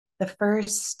The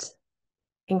first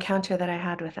encounter that I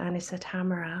had with Anissa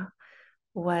Tamara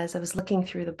was I was looking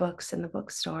through the books in the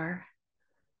bookstore.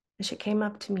 And she came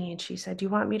up to me and she said, "Do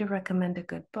you want me to recommend a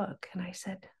good book?" And I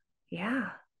said, "Yeah."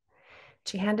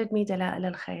 She handed me Dala'il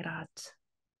al-Khairat.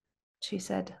 She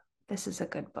said, "This is a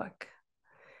good book."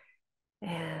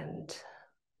 And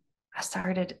I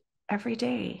started every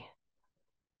day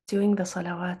doing the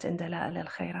salawat in Dala'il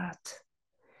al-Khairat.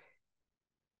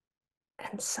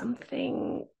 And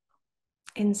something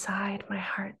inside my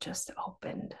heart just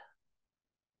opened.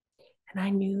 And I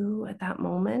knew at that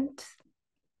moment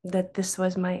that this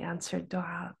was my answered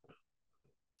dua.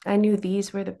 I knew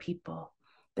these were the people.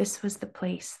 This was the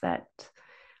place that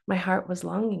my heart was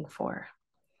longing for.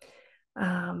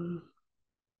 I'm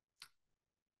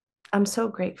so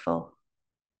grateful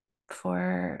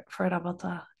for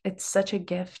Rabata. It's such a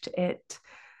gift.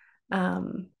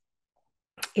 Um,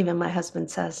 Even my husband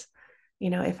says,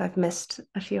 if I've missed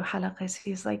a few halaqas,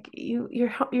 he's like,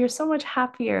 you're so much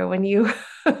happier when you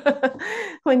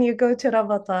when you go to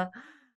Rabata.